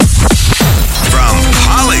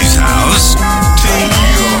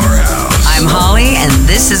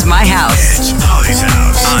my house. It's Holly's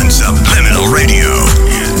House on Subliminal Radio.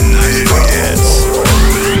 United We Dance.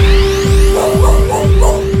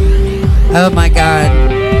 Oh my God.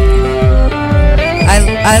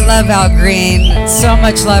 I love Al Green. So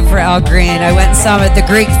much love for Al Green. I went and saw him at the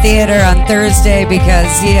Greek Theater on Thursday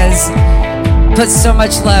because he has put so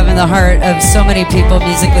much love in the heart of so many people,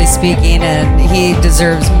 musically speaking, and he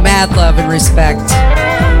deserves mad love and respect.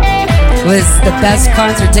 It was the best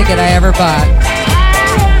concert ticket I ever bought.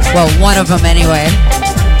 Well, one of them anyway.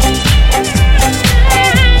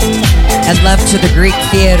 And love to the Greek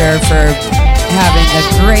Theater for having the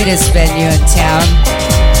greatest venue in town.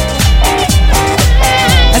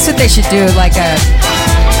 That's what they should do, like a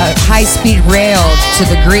high-speed rail to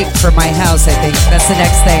the Greek for my house, I think. That's the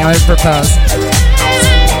next thing I would propose.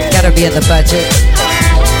 Gotta be in the budget.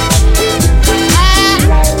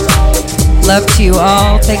 Love to you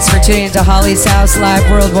all. Thanks for tuning into Holly's House live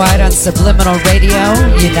worldwide on Subliminal Radio.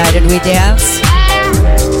 United We Dance.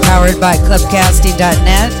 Powered by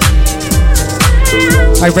clubcasting.net.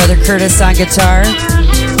 My brother Curtis on guitar.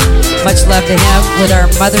 Much love to him with our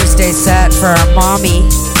Mother's Day set for our mommy.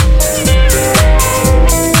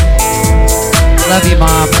 Love you,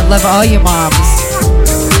 Mom. I love all you moms.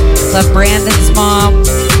 Love Brandon's mom,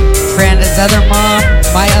 Brandon's other mom,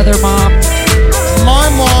 my other mom.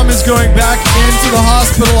 My mom is going back into the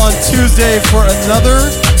hospital on Tuesday for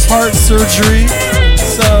another heart surgery.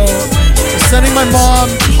 So, sending my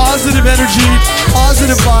mom positive energy,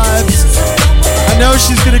 positive vibes. I know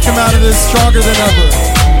she's going to come out of this stronger than ever.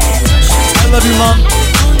 I love you, Mom.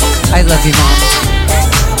 I love you, Mom.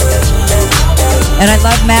 And I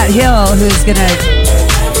love Matt Hill,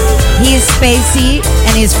 he's spacey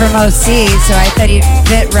and he's from OC, so I thought he'd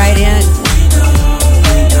fit right in.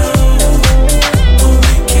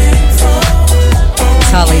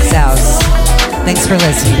 It's Holly's House. Thanks for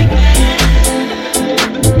listening.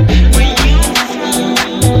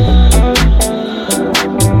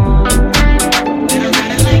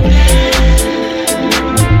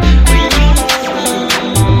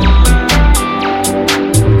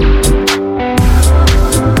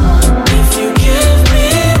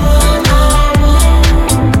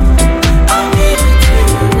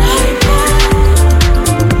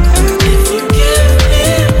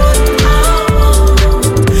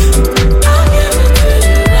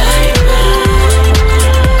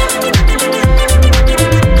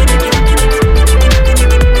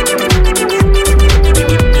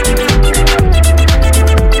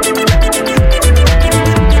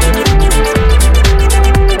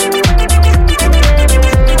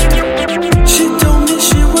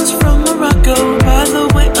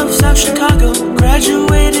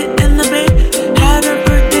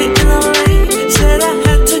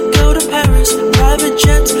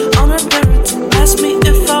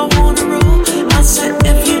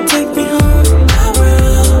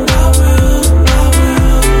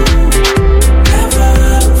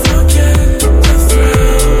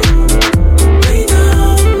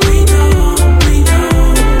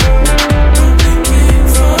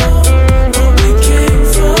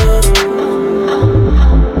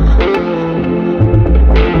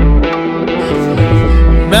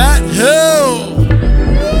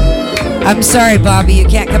 I'm sorry, Bobby, you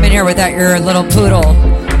can't come in here without your little poodle.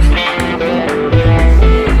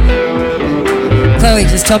 Chloe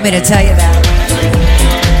just told me to tell you that.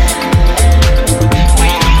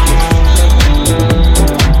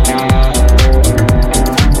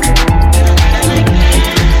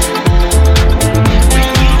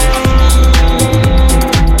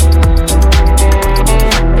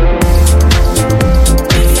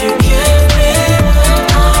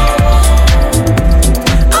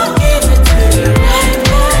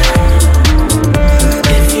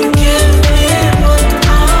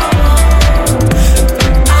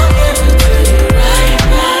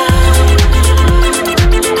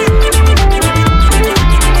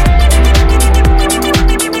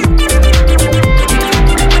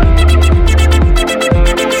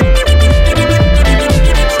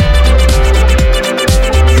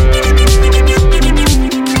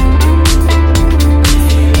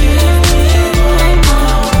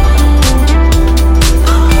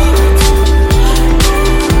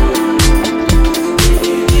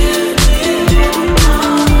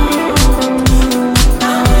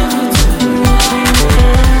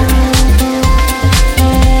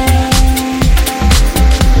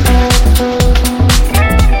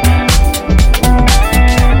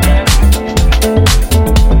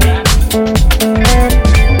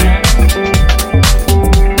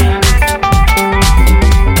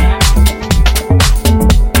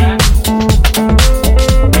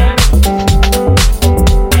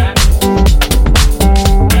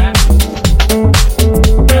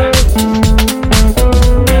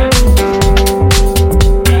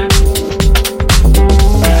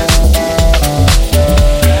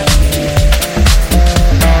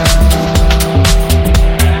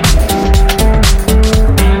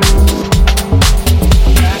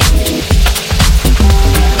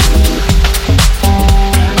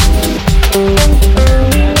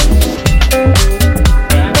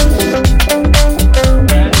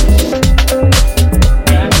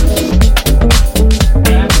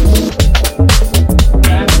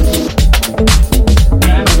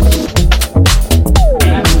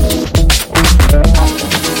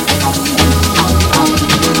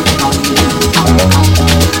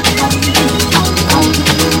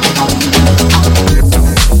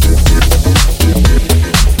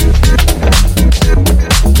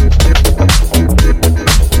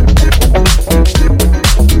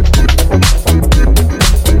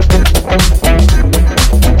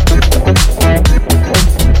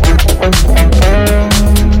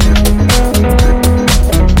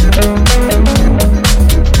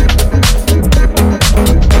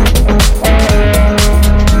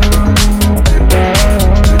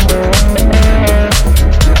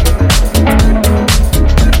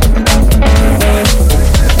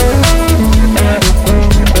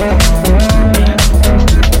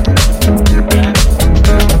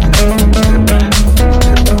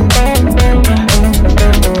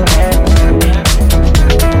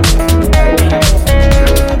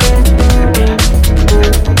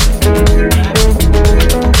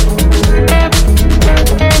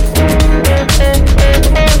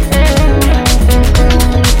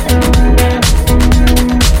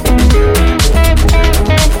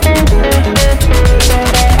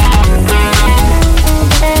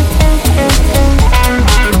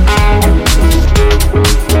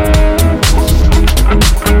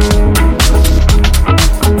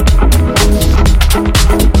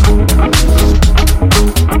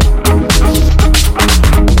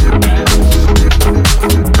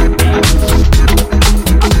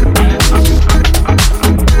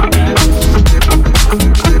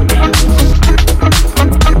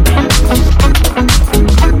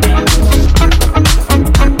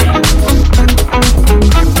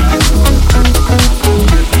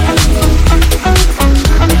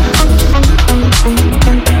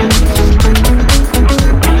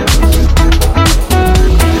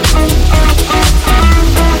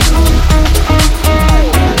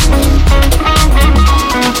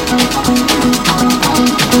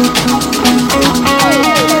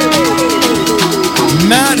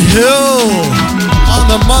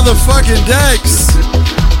 rockin' decks.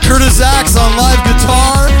 Curtis Axe on live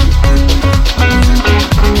guitar.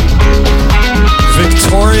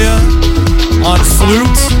 Victoria on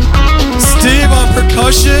flute. Steve on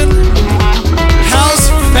percussion. House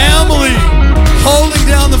family holding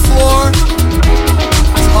down the floor.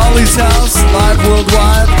 It's Ollie's House, live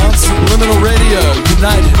worldwide on Subliminal Radio.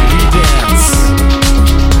 United we dance.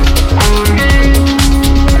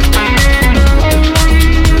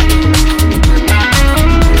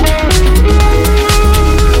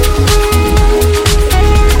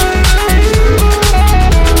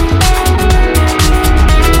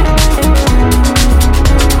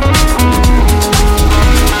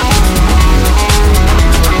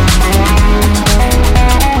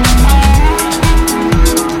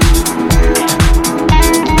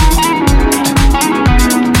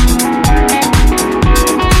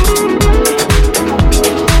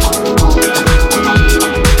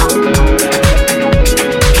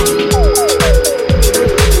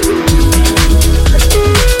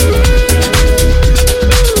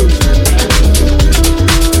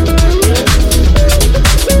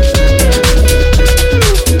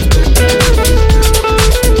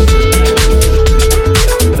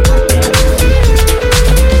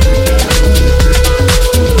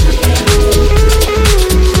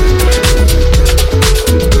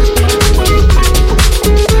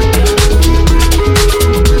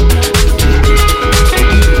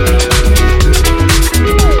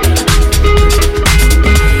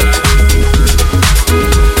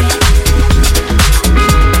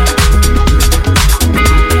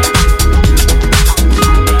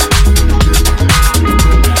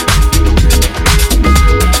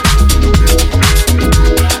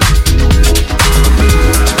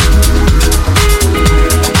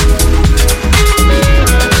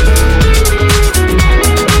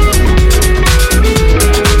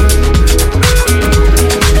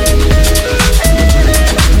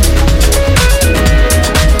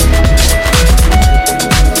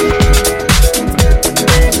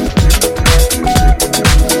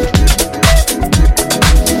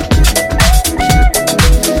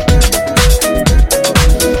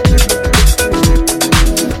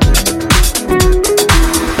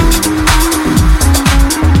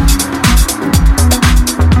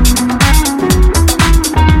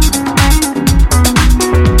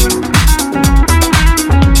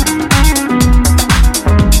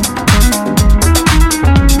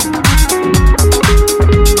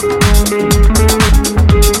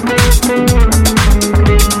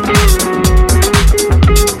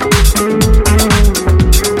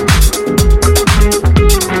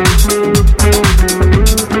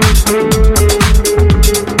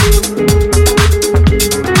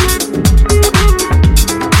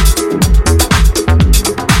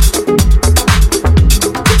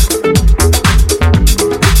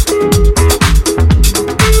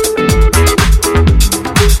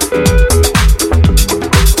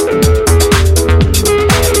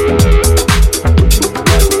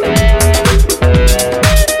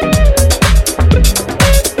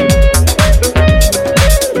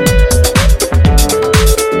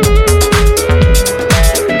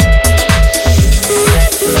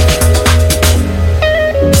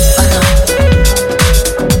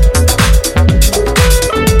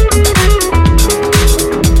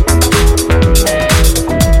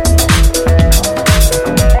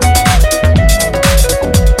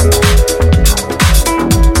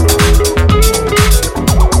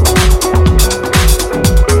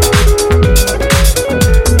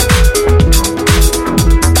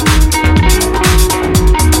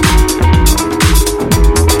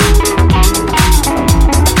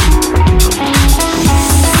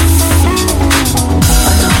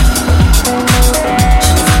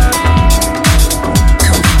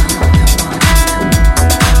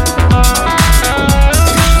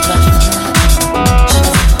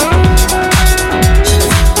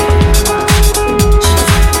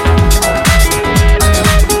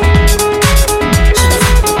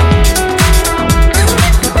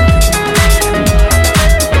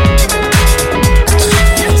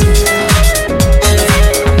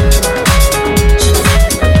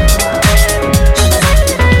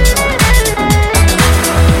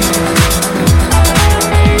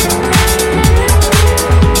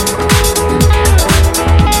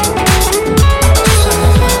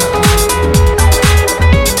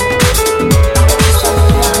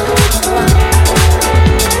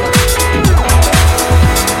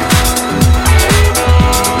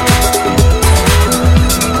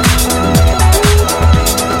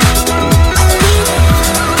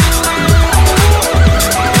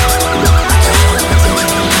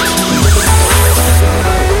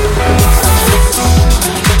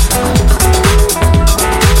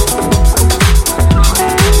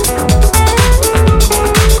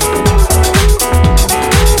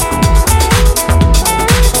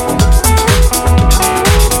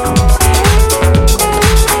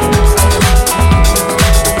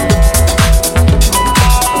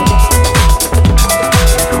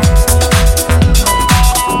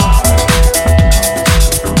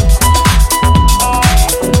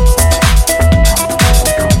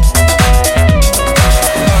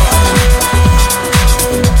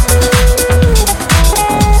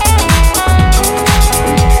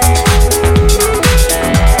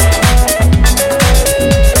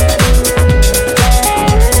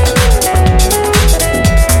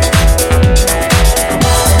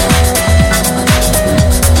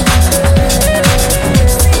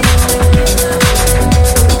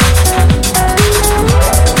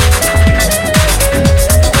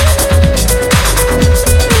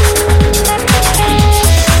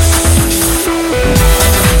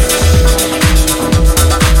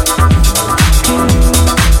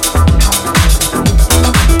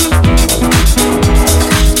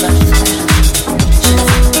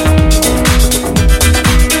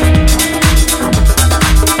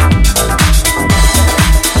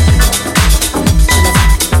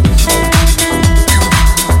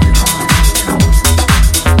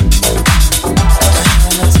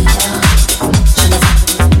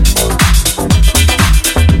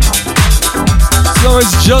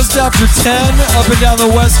 it's just after 10 up and down the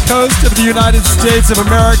west coast of the United States of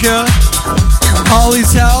America. Holly's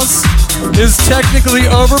House is technically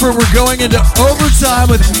over, but we're going into overtime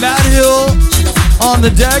with Matt Hill on the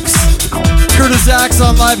decks, Curtis Axe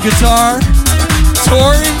on live guitar,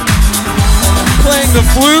 Tori playing the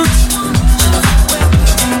flute,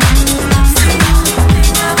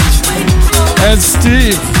 and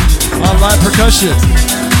Steve on live percussion.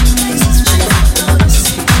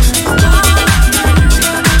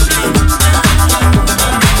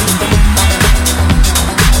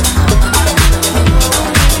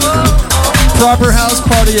 Proper house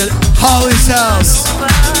party at Holly's House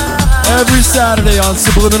every Saturday on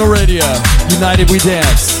Subliminal Radio. United we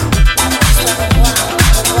dance.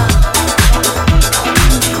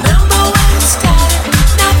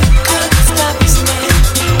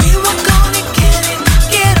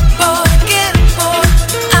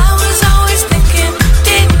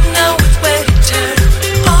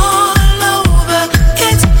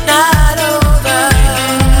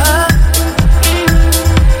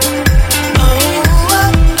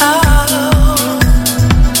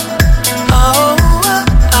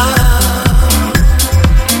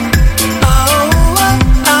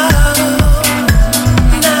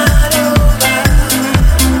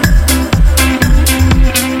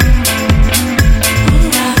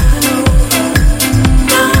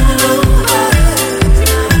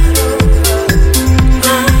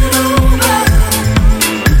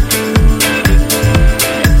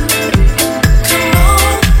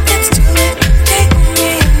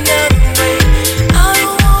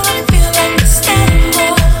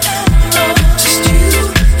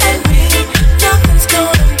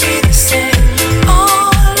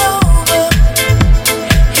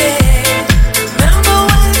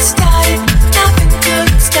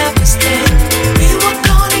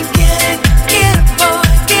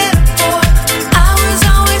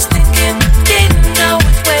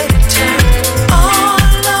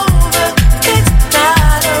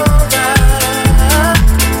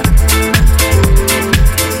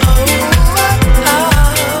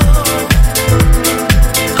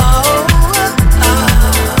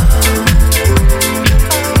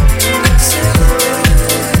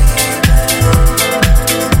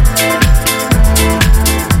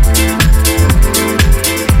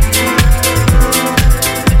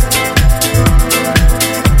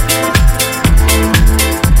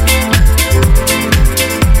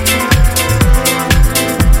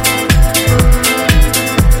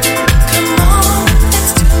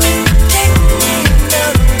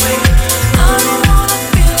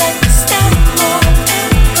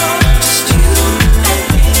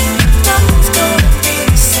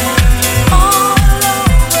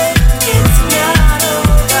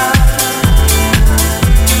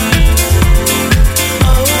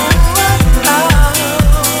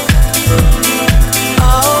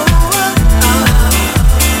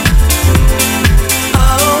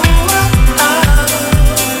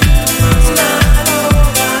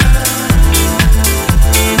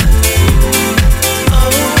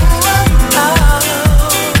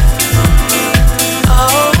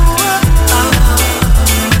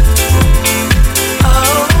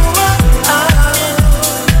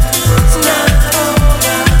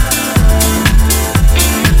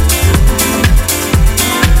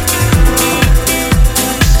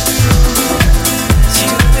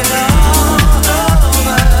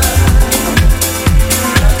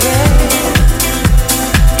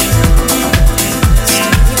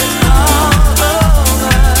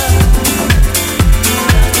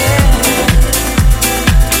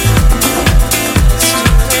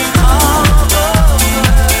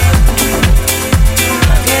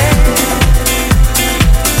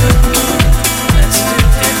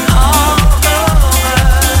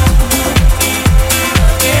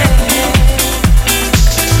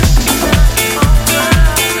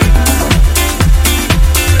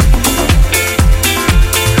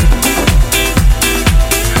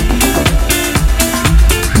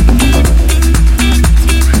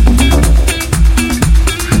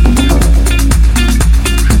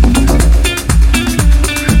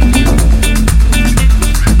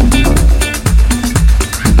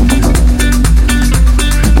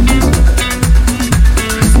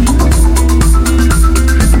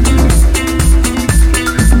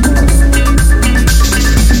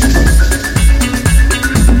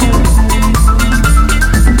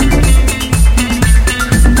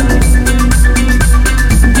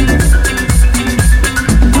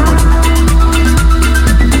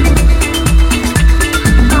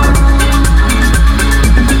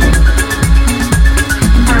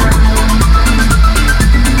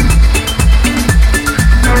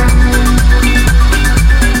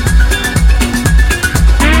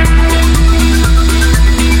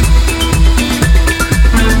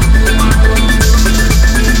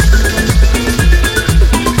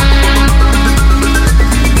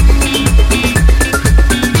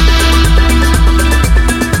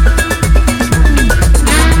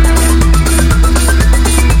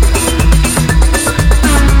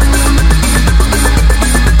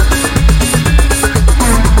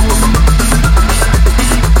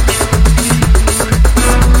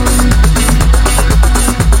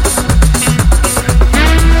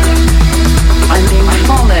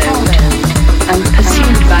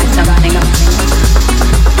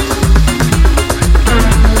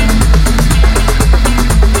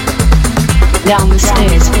 down the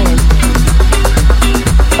stairs,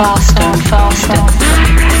 faster and faster.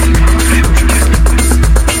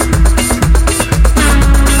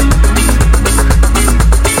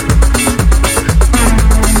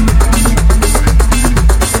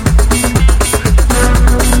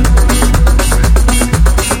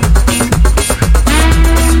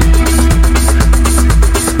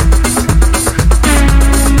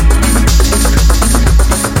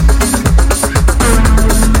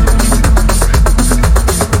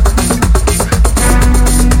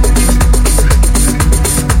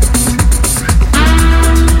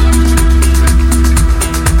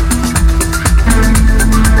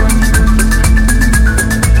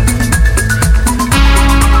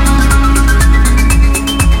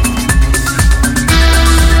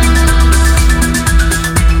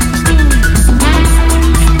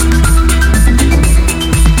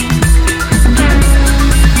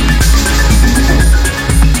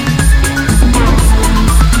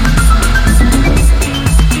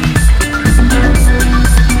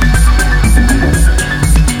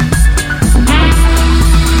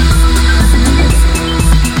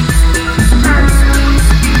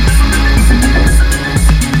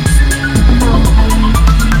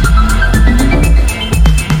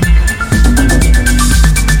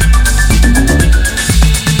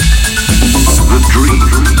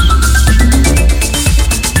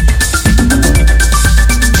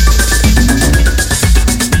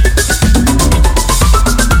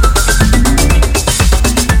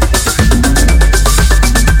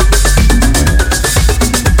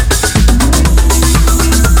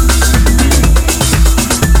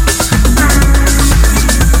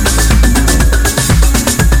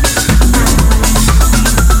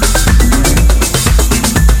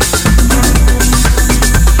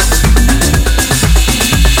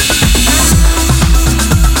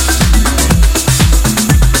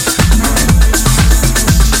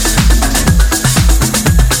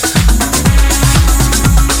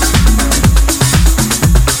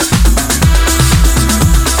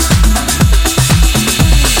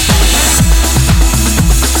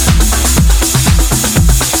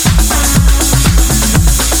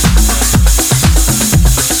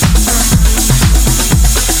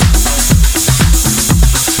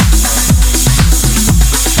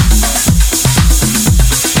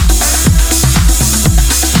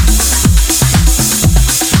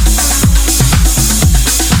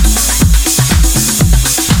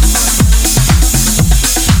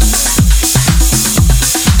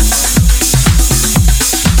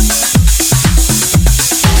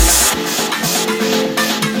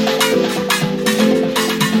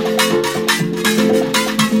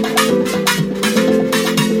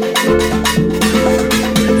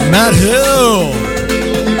 Matt Hill.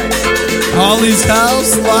 Holly's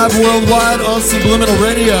House, live worldwide on Subliminal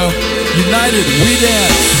Radio. United, we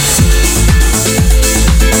dance.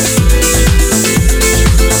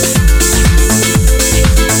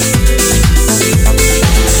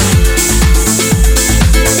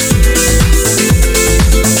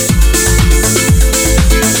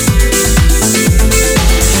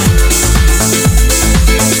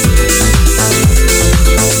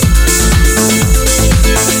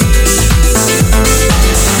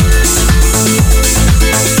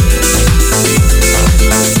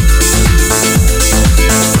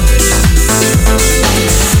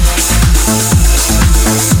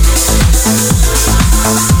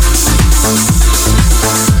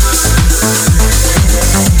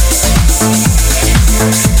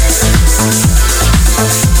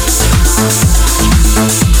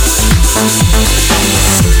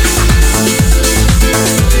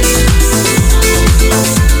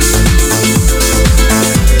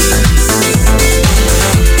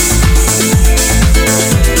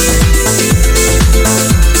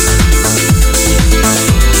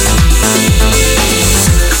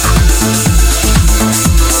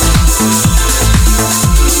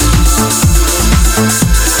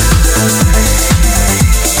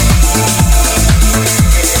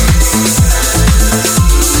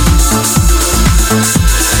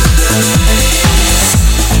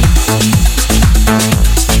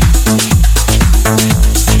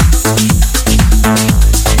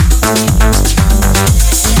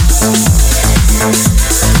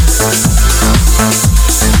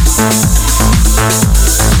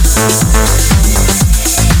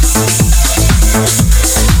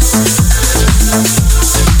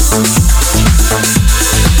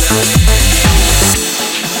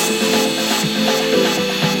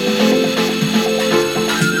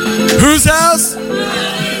 Whose house?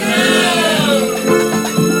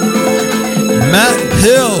 Matt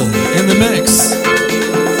Hill in the mix.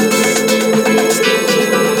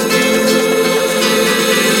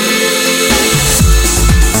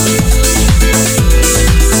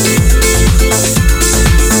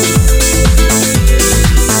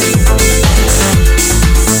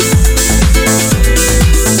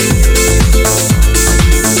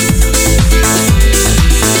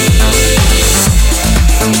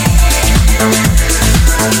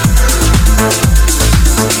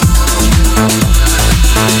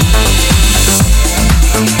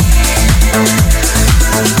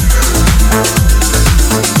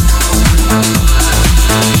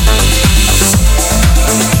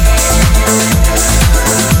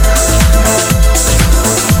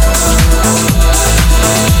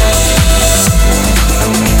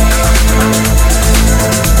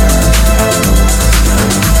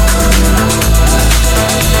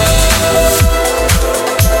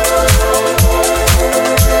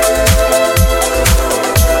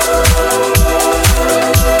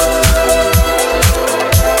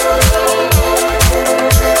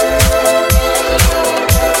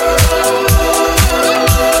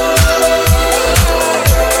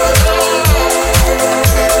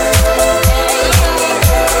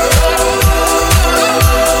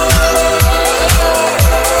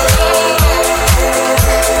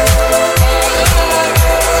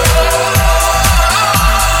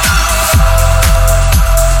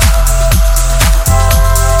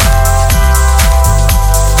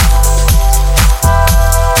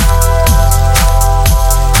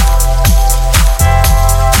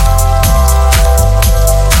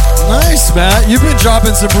 Thanks, Matt. You've been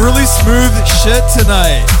dropping some really smooth shit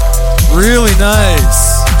tonight. Really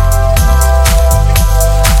nice.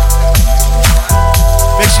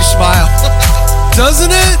 Makes you smile.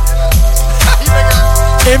 Doesn't it?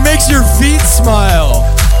 It makes your feet smile.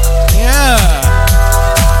 Yeah.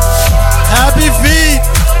 Happy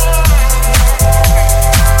feet.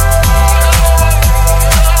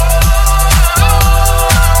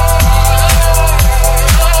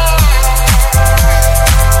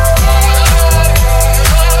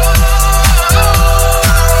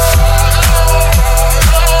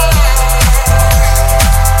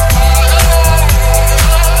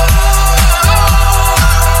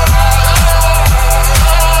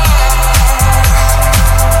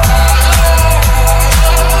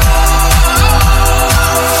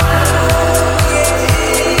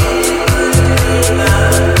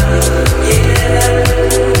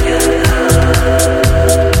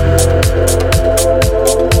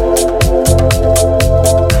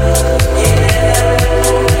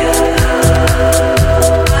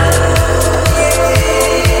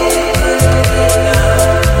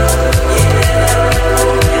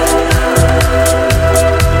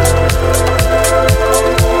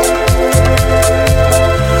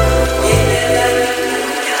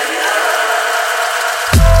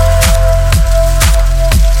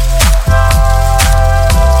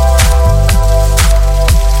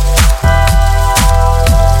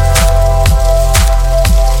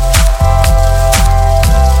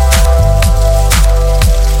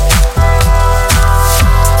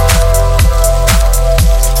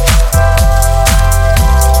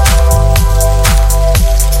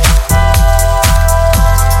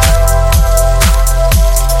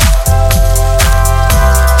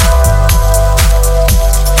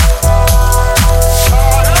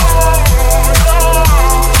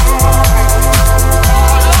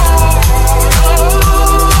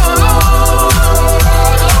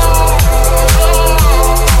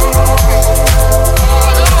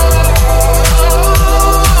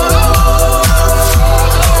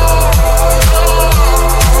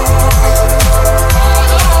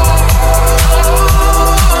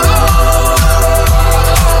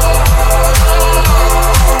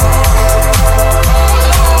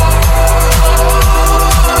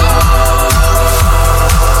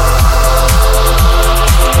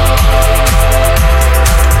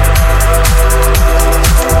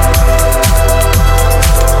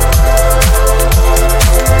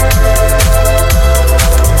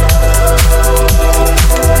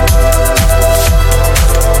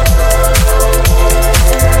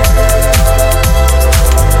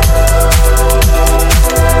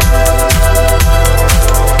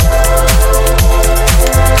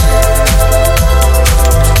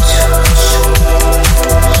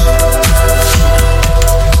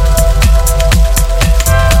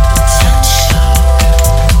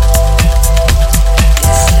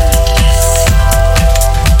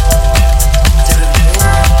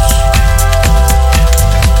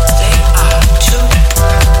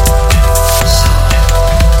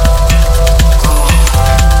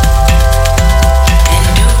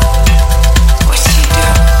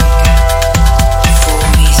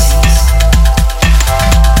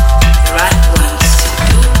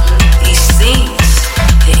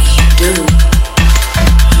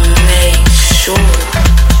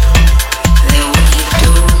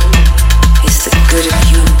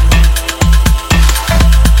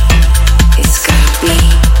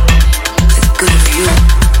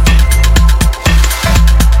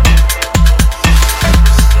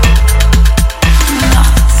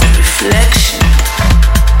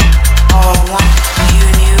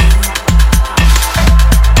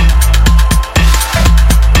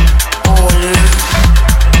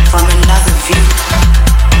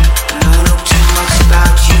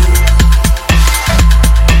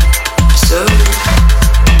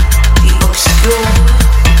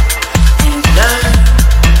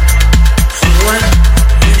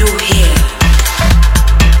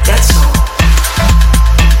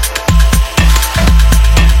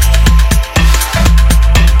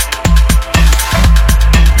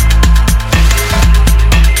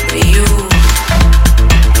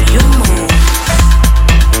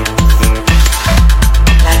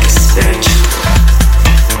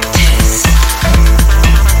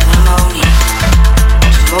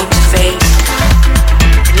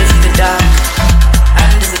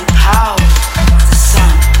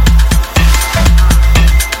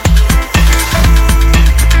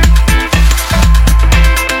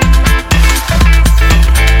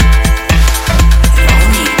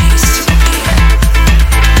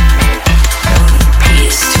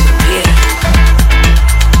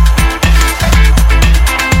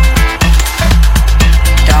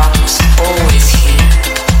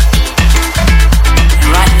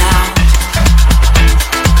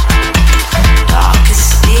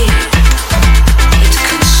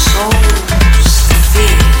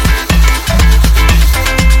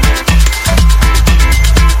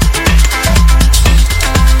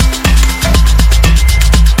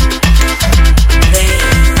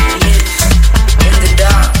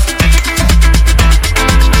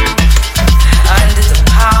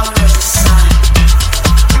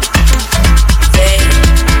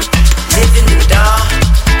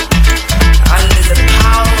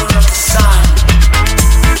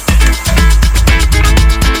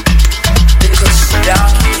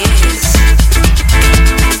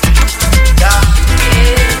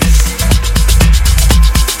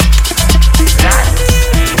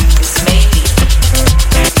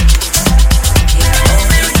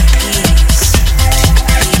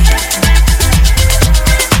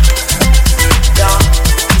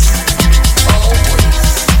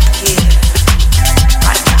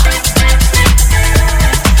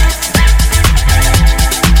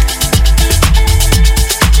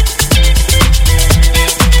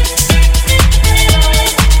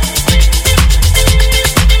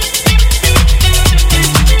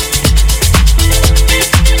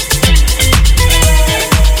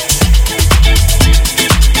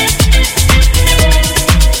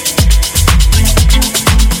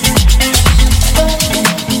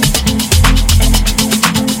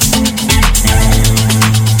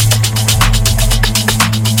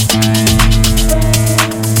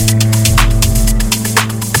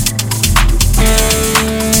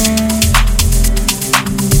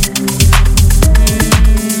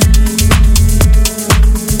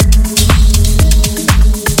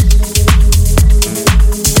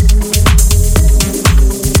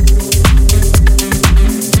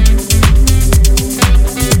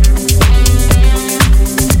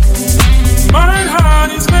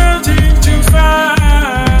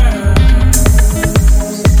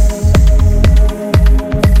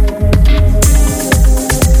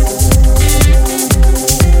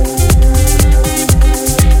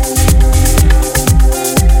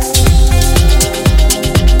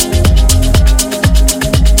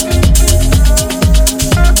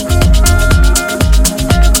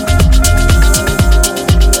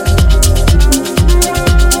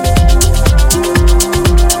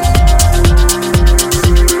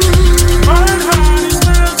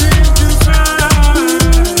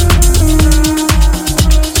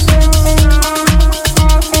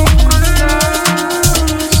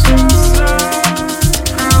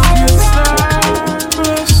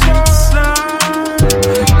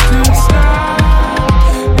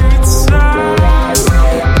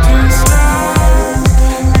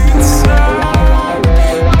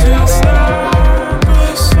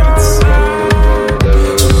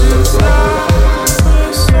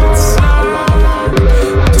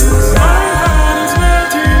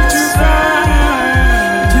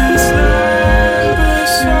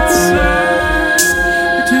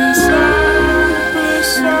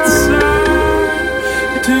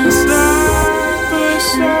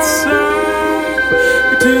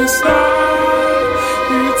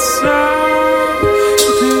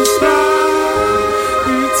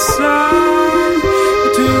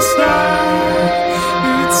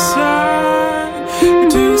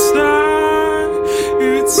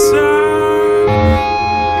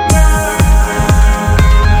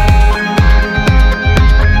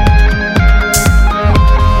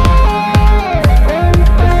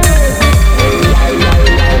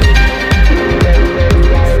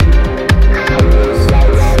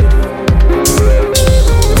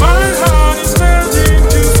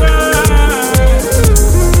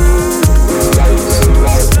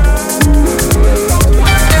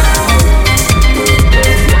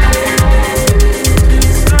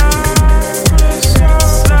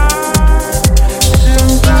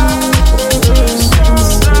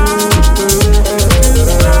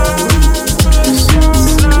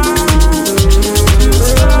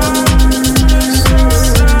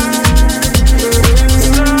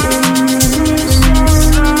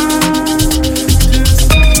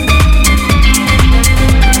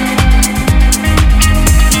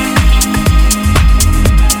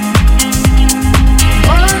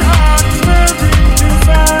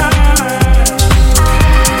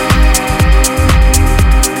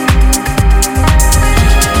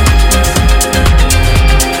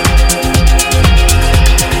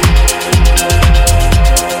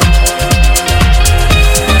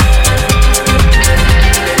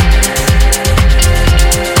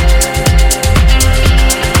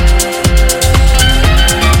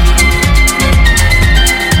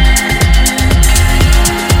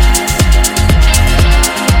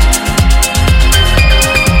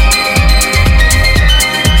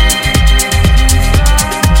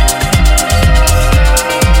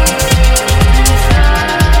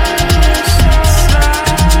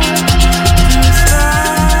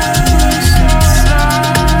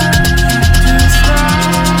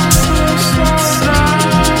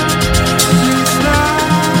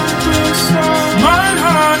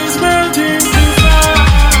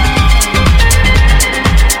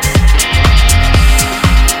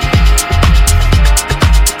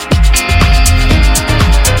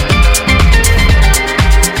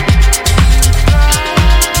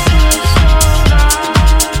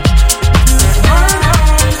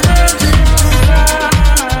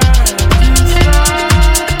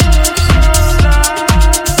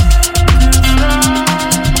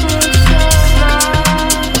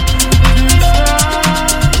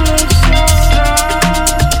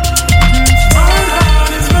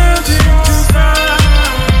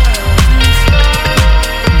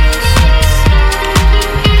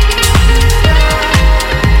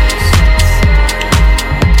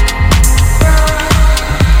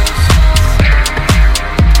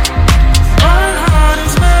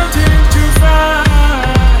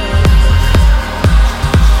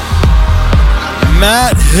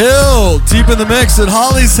 Hill, deep in the mix at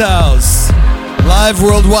Holly's house. Live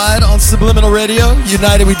worldwide on Subliminal Radio,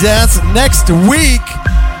 United We Dance. Next week,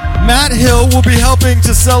 Matt Hill will be helping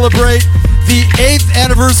to celebrate the 8th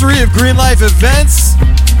anniversary of Green Life Events.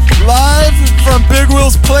 Live from Big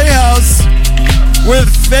Will's Playhouse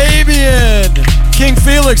with Fabian. King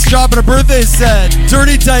Felix dropping a birthday set.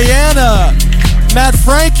 Dirty Diana. Matt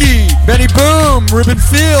Frankie. Benny Boom. Ruben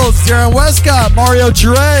Fields. Darren Westcott. Mario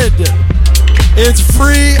Dread. It's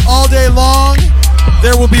free all day long.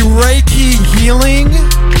 There will be Reiki healing.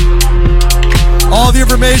 All the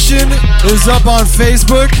information is up on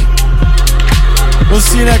Facebook. We'll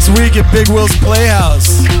see you next week at Big Will's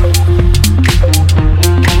Playhouse.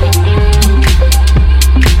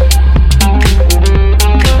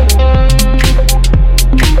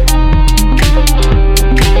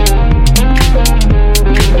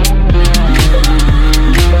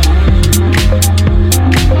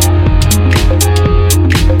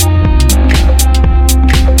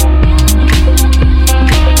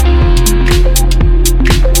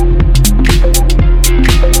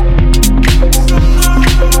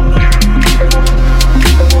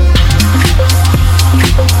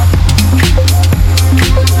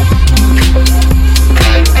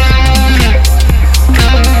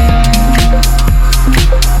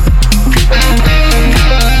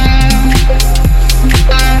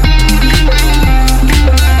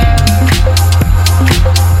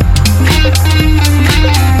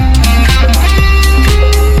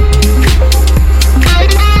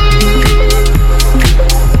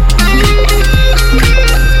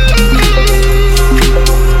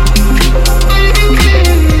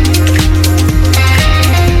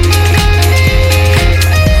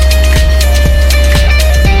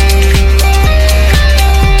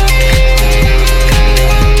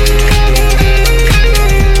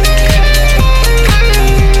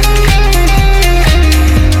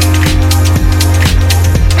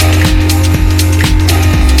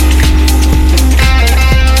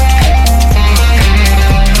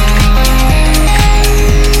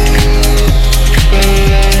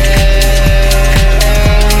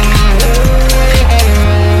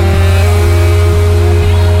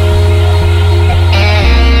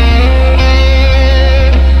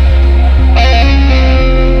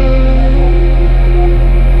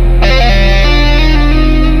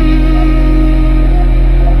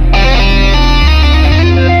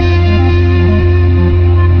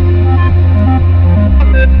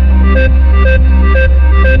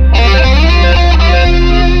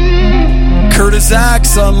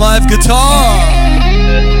 On live guitar.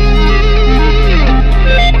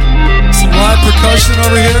 Some live percussion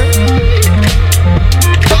over here.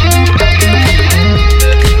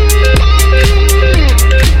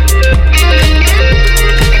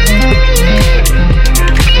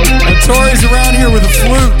 And Tori's around here with a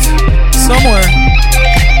flute somewhere.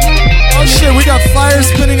 Oh shit, we got fire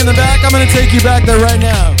spinning in the back. I'm gonna take you back there right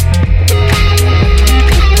now.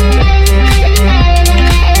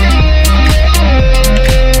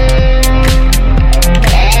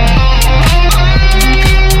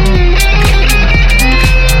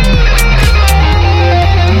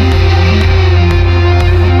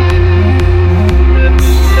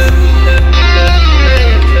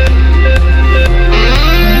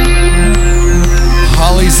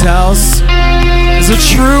 House is a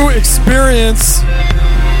true experience.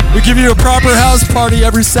 We give you a proper house party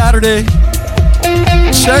every Saturday.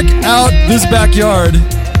 Check out this backyard.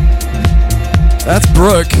 That's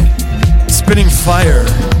Brooke spitting fire.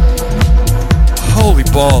 Holy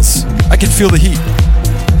balls. I can feel the heat.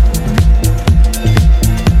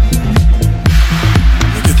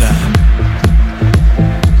 Look at that.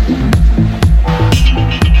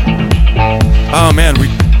 Oh man,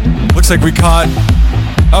 looks like we caught.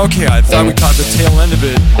 Okay, I thought we caught the tail end of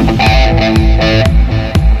it.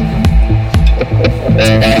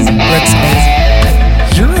 That's amazing.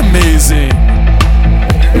 You're amazing.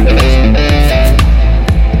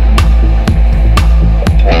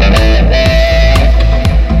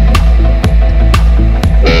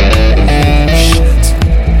 Shit.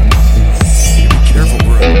 Be careful,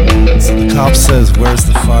 bro. So the cop says, "Where's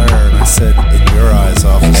the fire?" And I said, "In your eyes,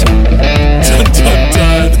 officer." Dun, dun,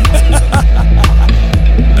 dun.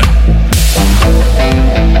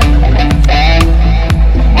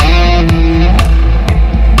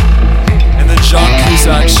 And then John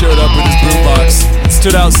Cusack showed up with his boombox and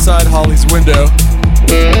stood outside Holly's window.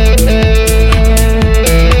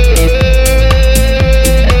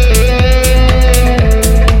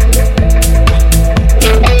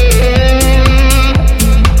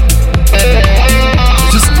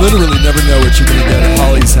 You just literally never know what you're gonna get at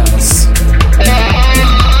Holly's house.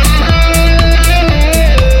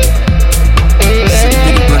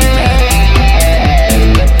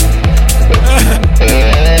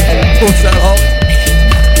 Was that all?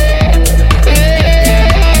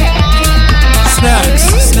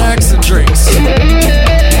 Snacks and drinks.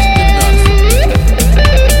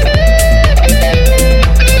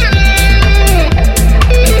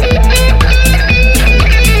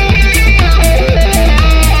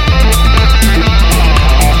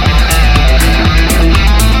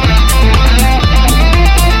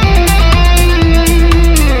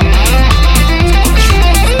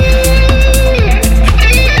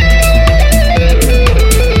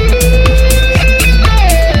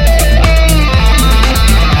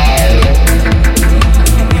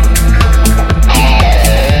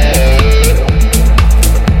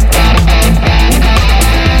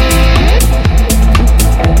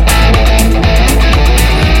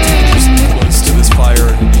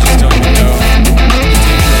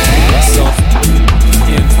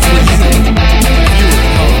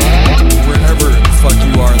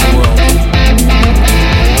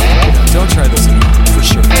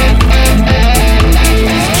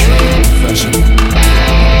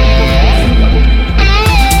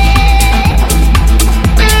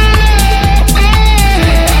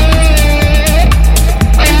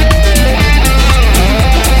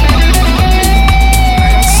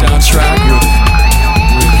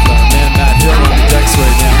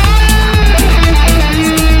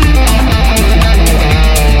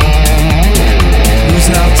 Good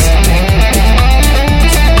enough.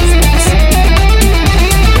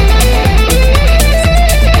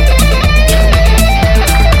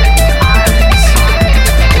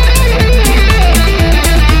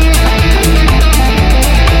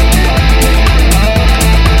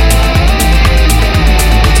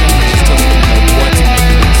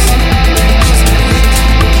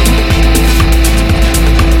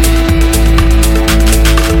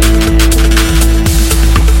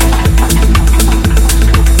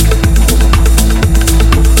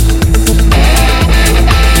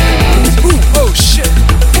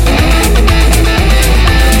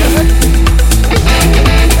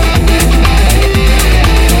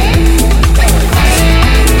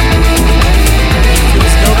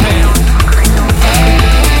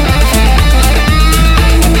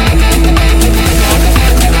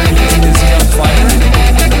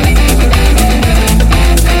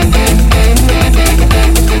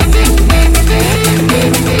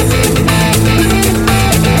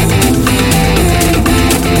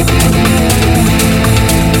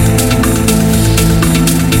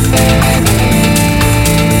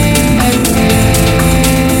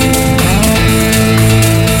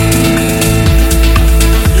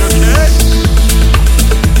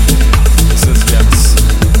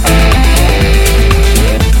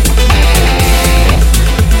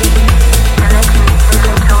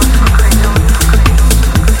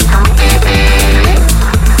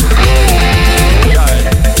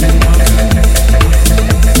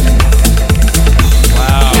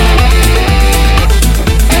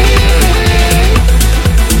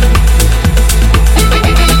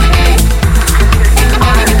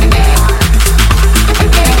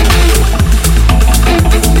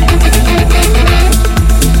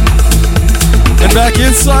 Back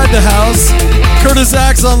inside the house, Curtis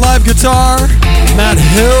Axe on live guitar, Matt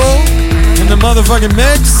Hill in the motherfucking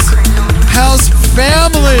mix. House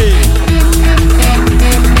family.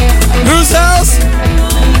 Whose house?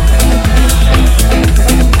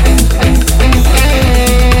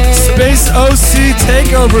 Space OC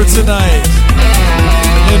takeover tonight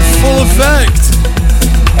in full effect.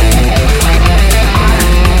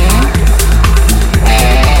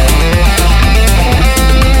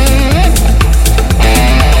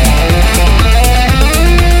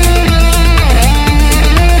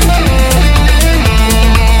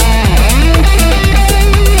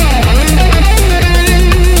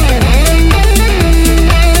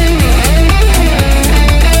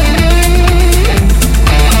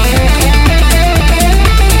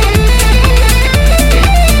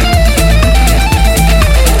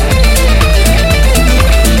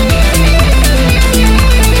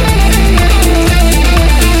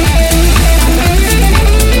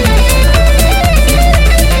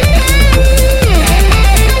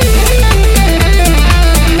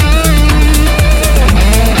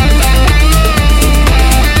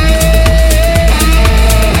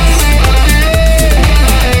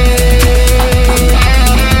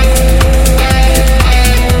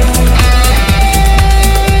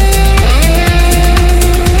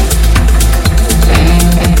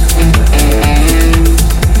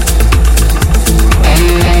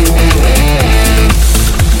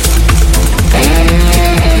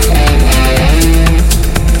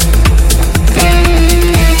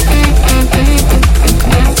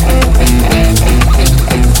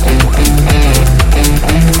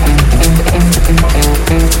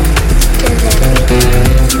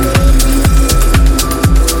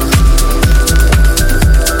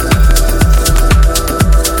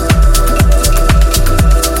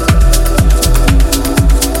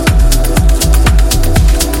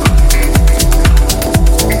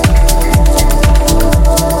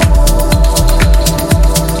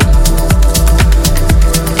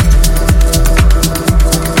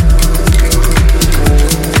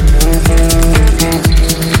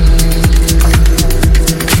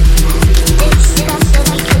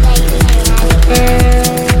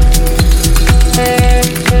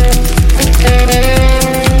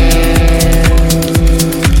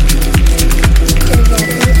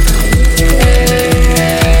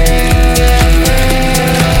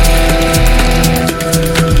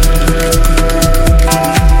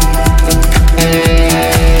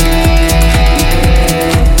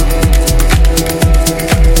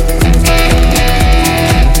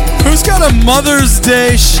 Mother's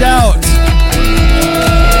Day shout.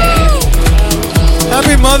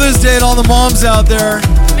 Happy Mother's Day to all the moms out there.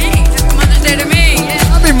 Me. Happy Mother's Day to me. Yeah.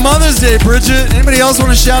 Happy Mother's Day, Bridget. Anybody else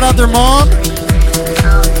want to shout out their mom?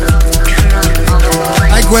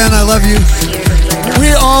 Hi, Gwen. I love you.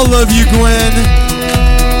 We all love you, Gwen.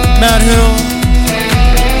 Matt Hill.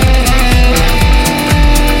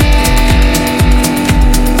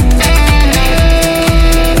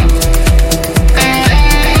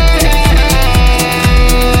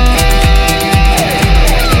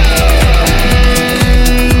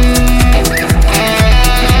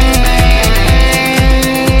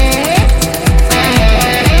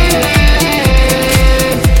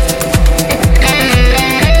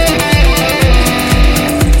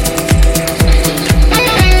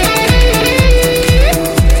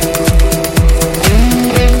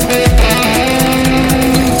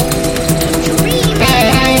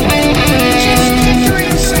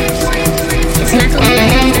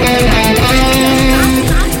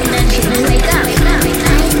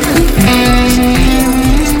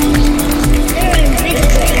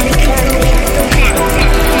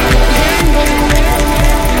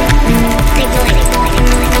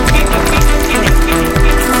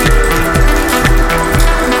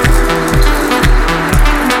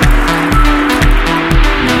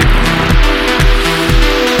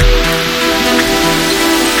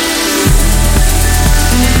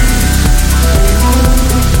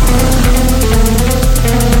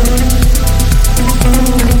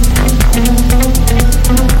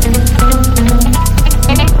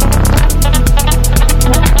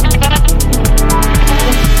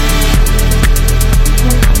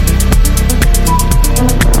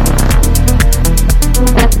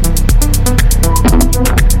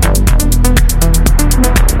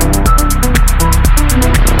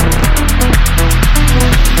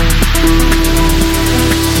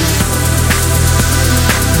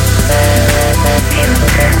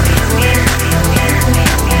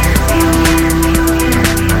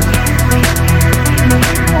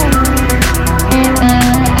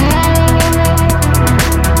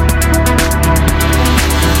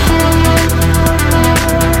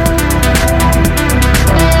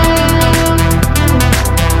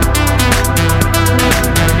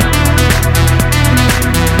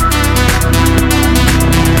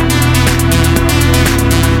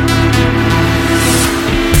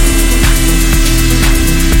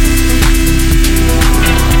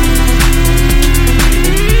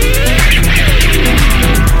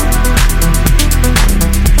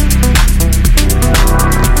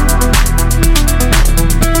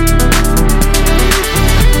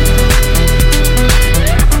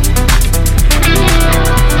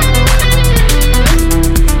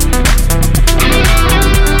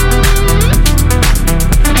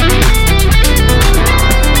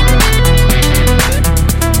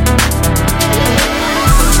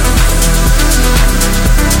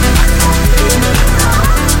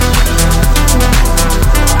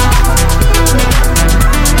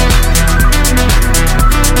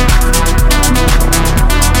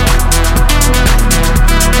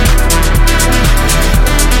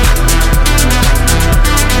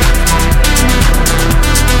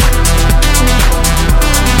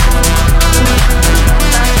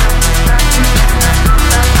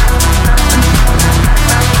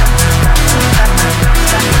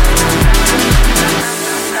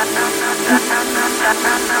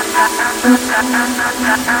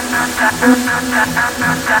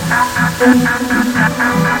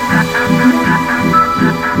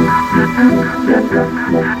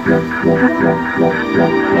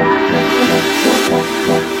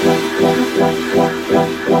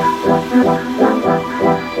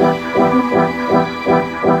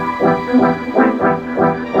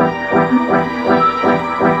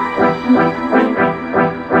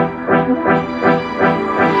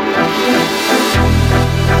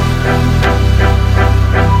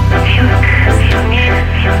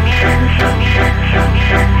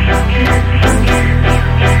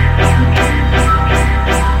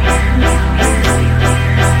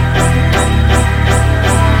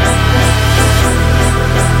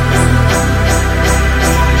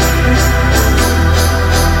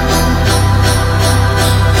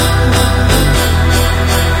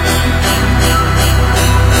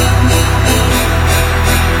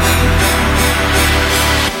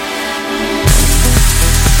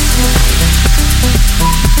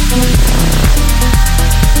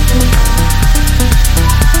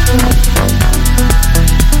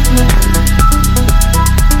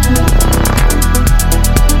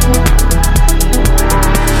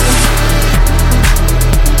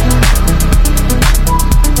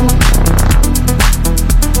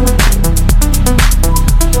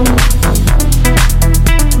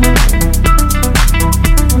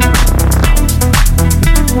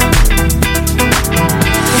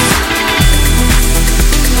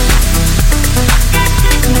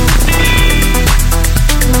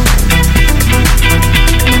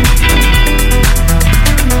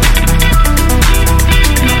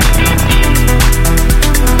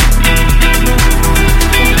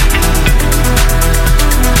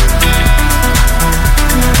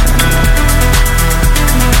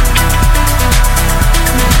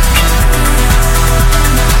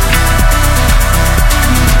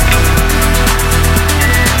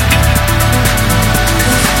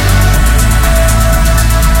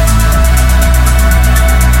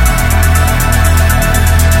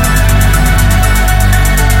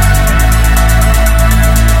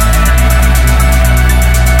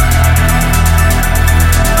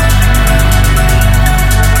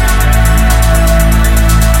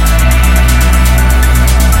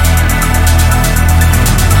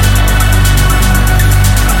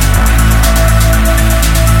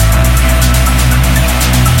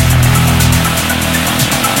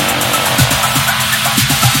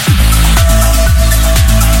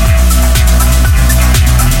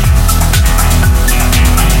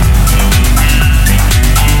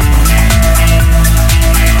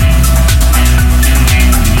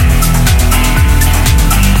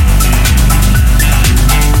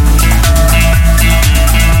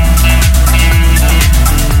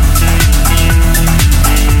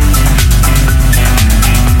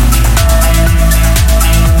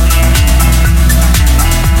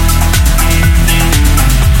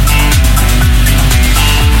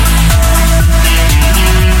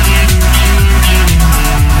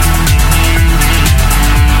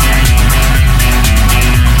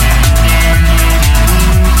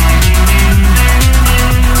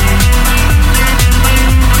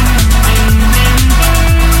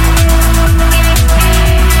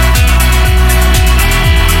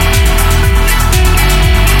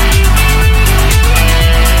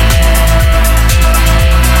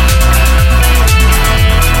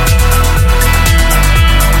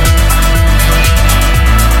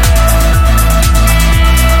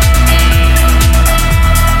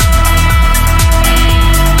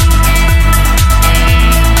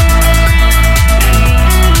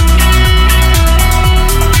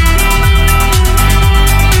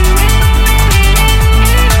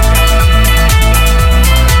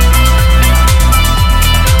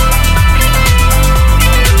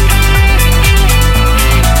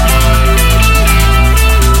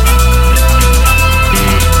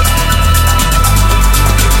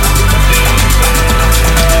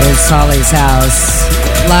 Holly's House.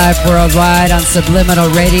 Live worldwide on Subliminal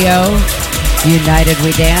Radio. United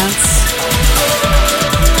We Dance.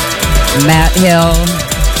 Matt Hill,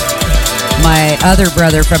 my other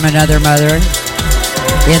brother from another mother,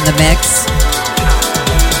 in the mix.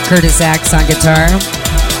 Curtis Axe on guitar.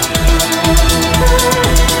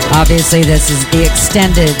 Obviously, this is the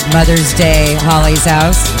extended Mother's Day Holly's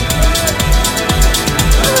House.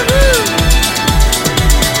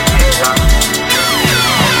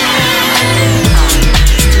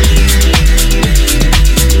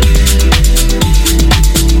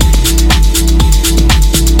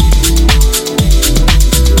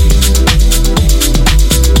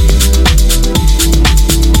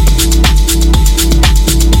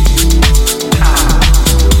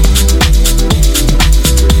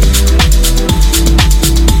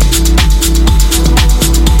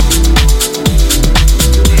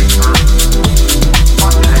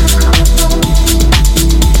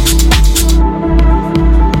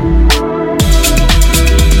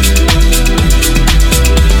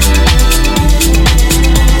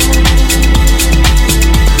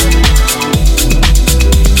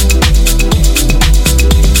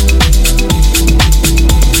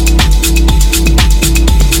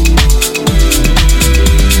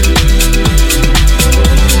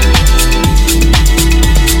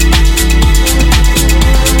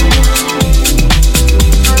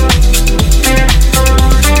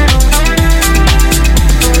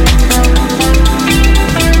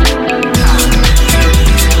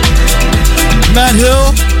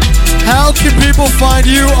 Find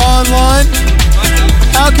you online?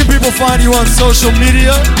 How can people find you on social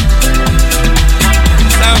media?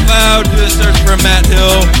 SoundCloud, do a search for Matt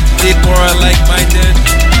Hill, Deep Aura, Like-Minded.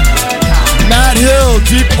 Matt Hill,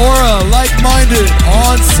 Deep Aura, Like-Minded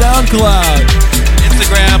on SoundCloud.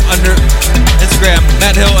 Instagram,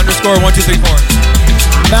 Matt Hill _1234.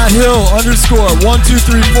 Matt Hill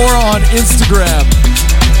 _1234 on Instagram.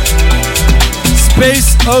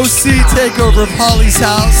 Space OC takeover of Holly's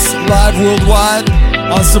House, live worldwide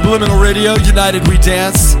on Subliminal Radio, United We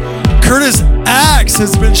Dance. Curtis Axe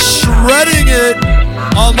has been shredding it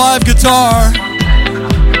on live guitar.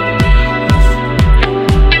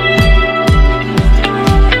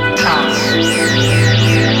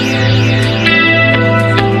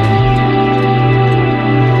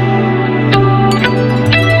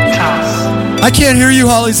 I can't hear you,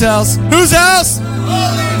 Holly's House. Whose house?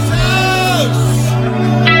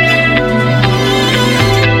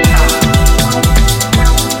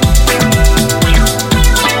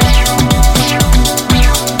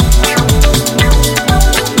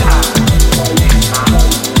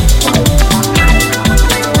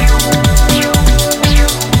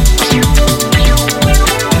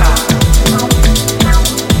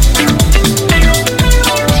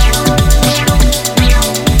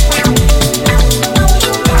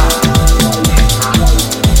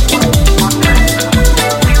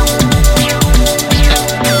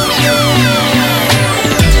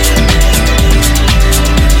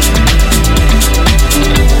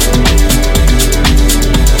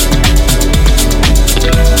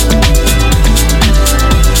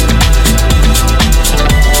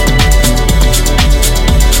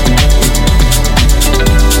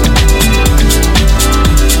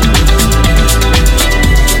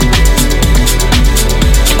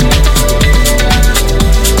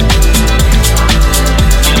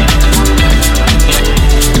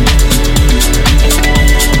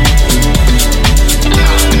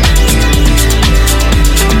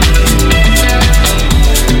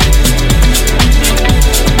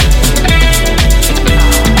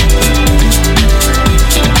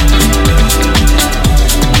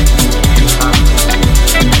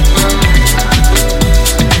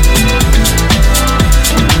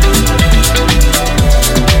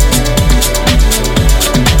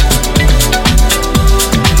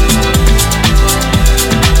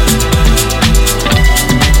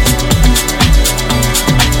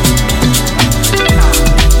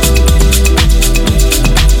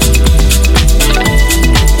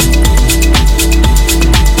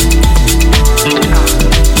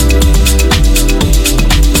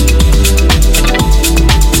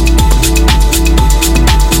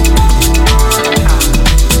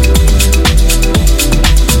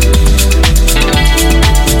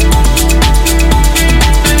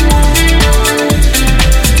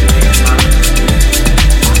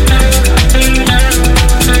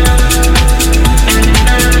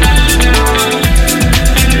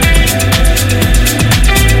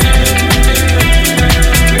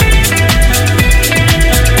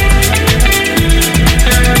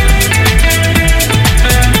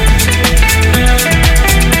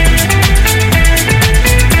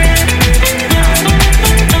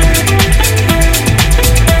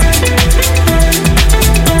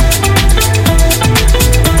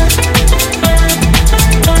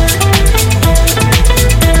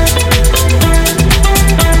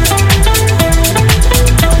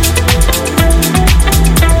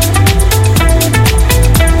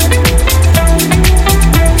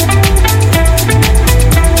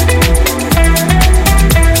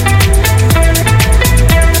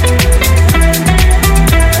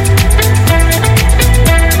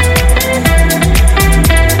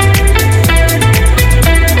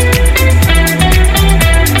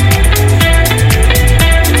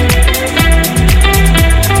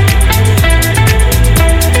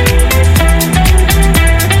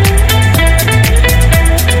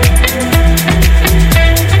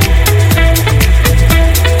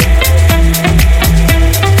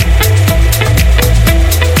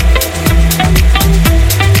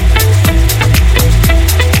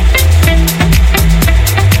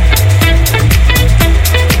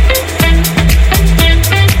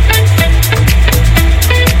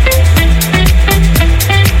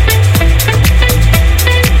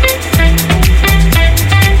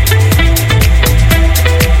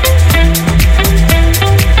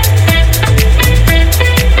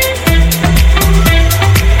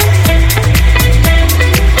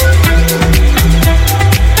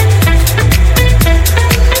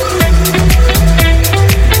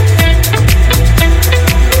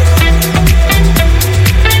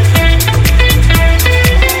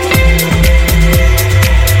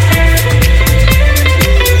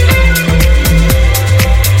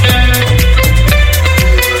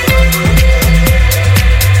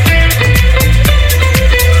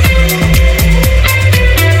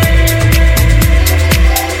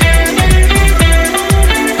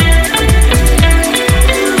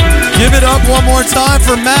 Give it up one more time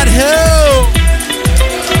for Matt Hill.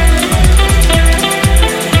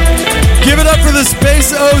 Give it up for the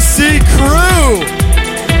Space OC crew.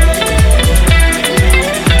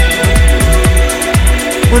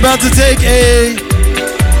 We're about to take a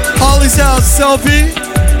Holly's House selfie.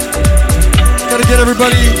 Gotta get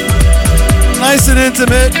everybody nice and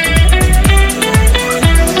intimate.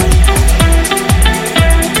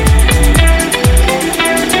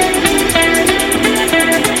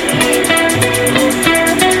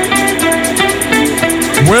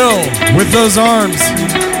 Will, with those arms.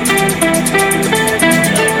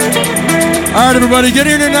 All right, everybody, get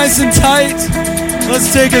in here nice and tight.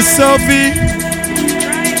 Let's take a selfie.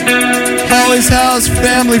 Holly's House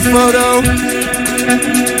family photo.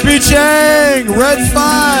 B. Chang, Red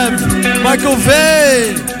 5, Michael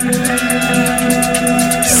Vey,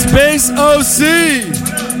 Space OC.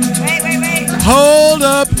 Wait. Hold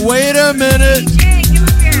up, wait a minute. Hey, give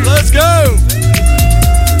us here. Let's go.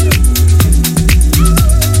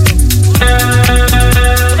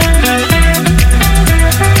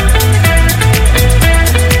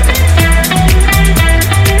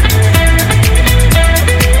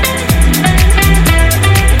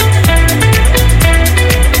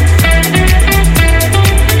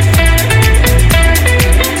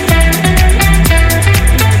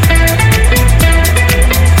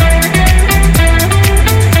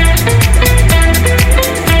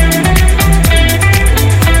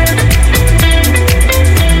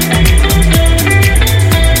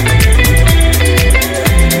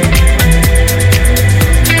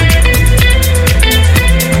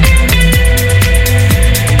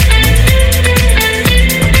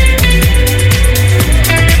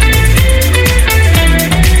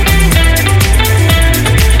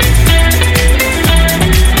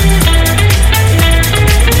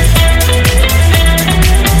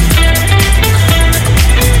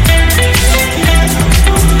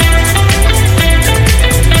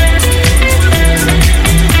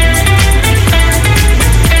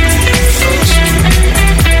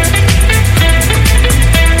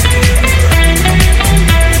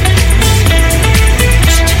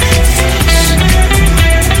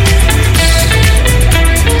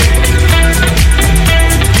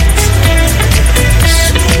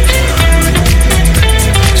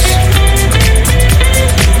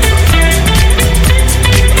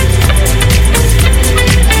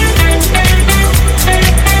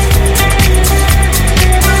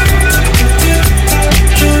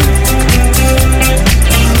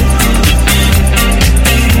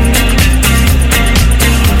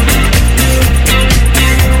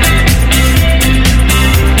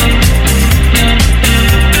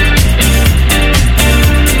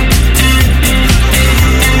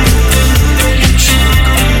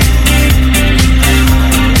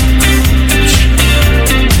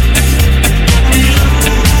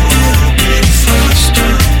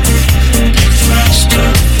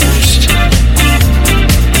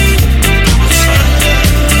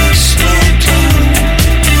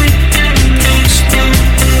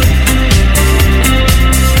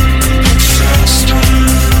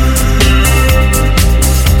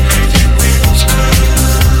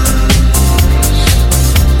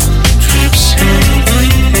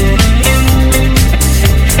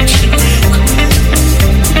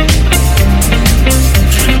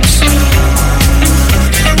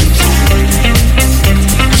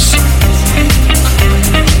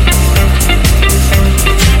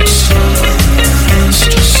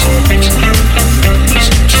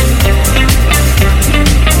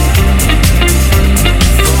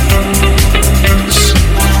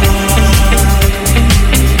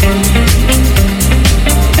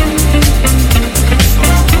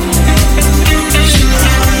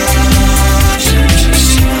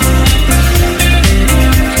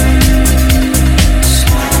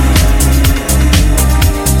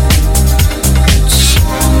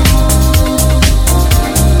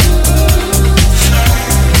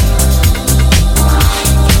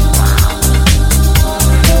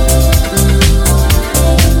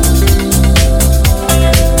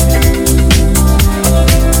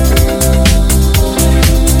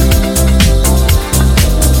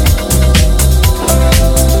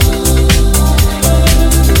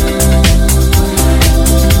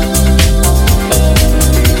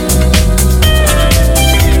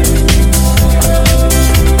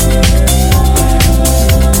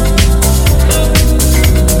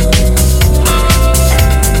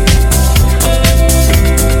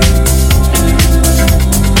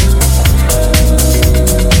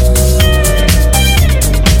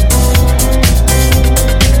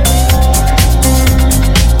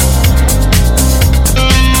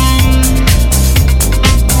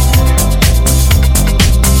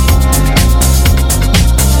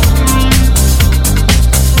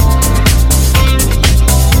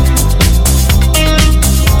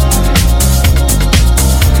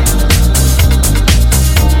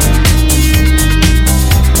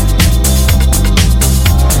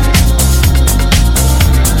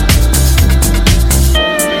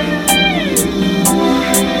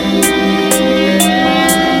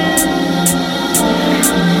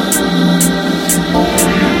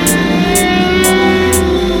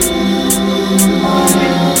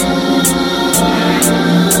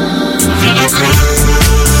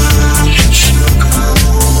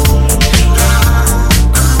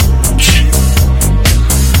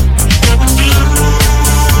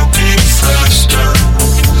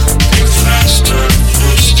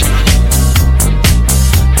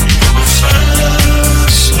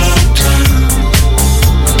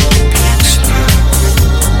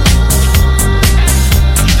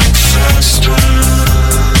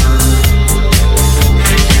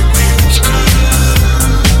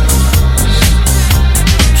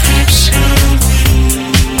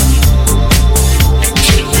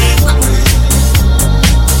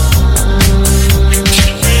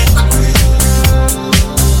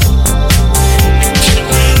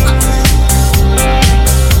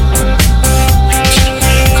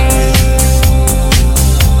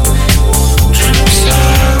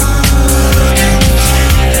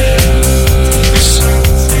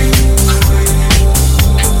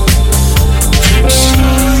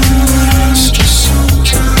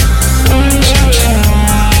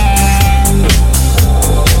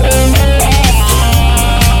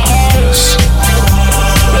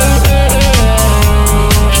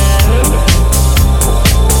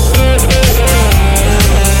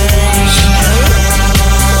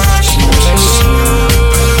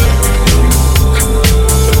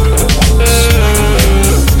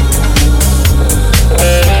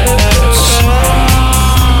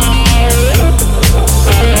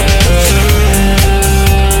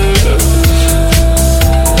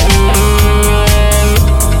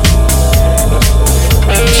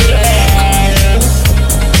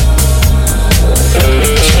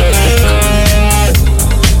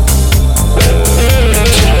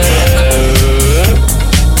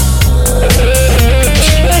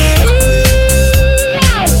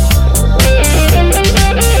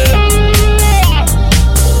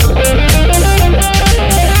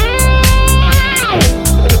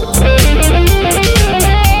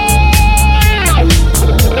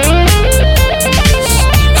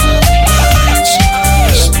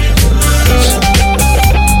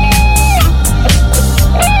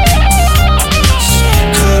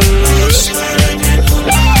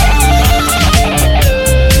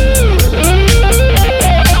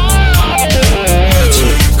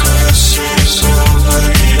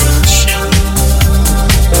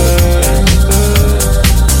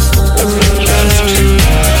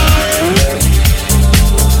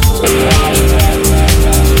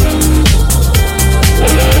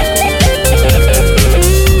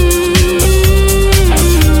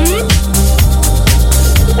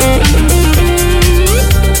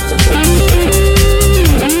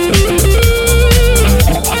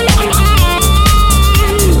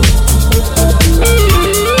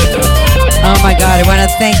 want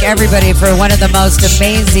to thank everybody for one of the most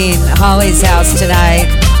amazing Holly's House tonight.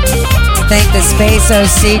 Thank the Space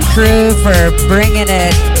OC crew for bringing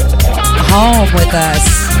it home with us,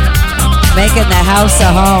 making the house a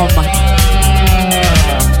home.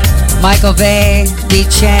 Michael Bay, Lee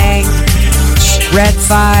Chang, Red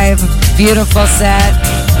 5, beautiful set.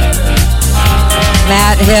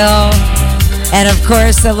 Matt Hill, and of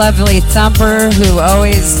course the lovely Thumper, who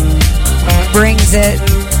always brings it.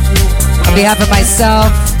 On behalf of myself,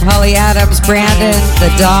 Holly Adams, Brandon, the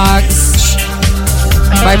dogs,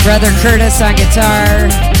 my brother Curtis on guitar,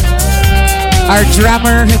 our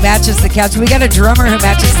drummer who matches the couch. We got a drummer who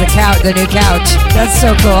matches the couch, the new couch. That's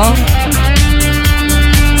so cool.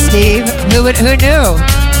 Steve, who knew?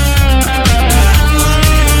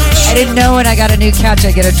 I didn't know when I got a new couch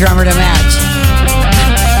I'd get a drummer to match.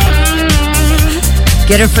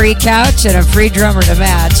 Get a free couch and a free drummer to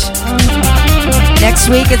match. Next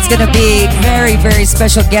week it's going to be very, very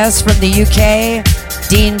special guests from the UK,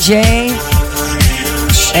 Dean J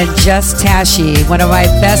and Just Tashi, one of my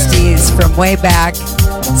besties from way back.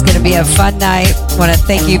 It's going to be a fun night. I want to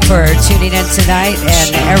thank you for tuning in tonight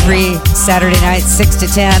and every Saturday night, 6 to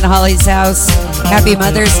 10, Holly's House. Happy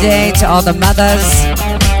Mother's Day to all the mothers,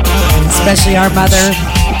 especially our mother.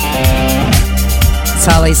 It's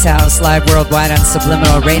Holly's House, live worldwide on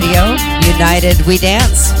Subliminal Radio. United We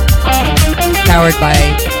Dance. Powered by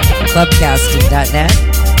clubcasting.net.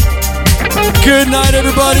 Good night,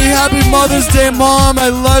 everybody. Happy Mother's Day, Mom. I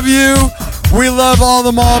love you. We love all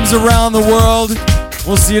the moms around the world.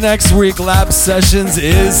 We'll see you next week. Lab Sessions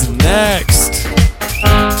is next.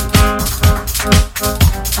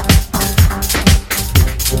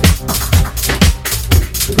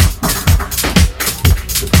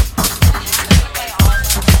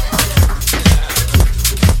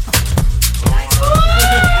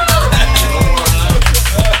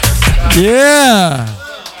 Yeah.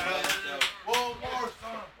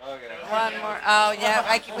 One more. Oh,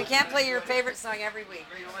 yeah. We can't play your favorite song every week.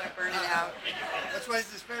 We don't want to burn it out. Which one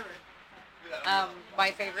is his favorite?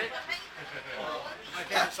 My favorite. My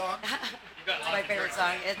favorite song? My favorite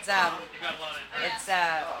song. It's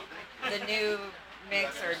the new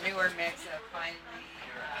mix or newer mix of Finally.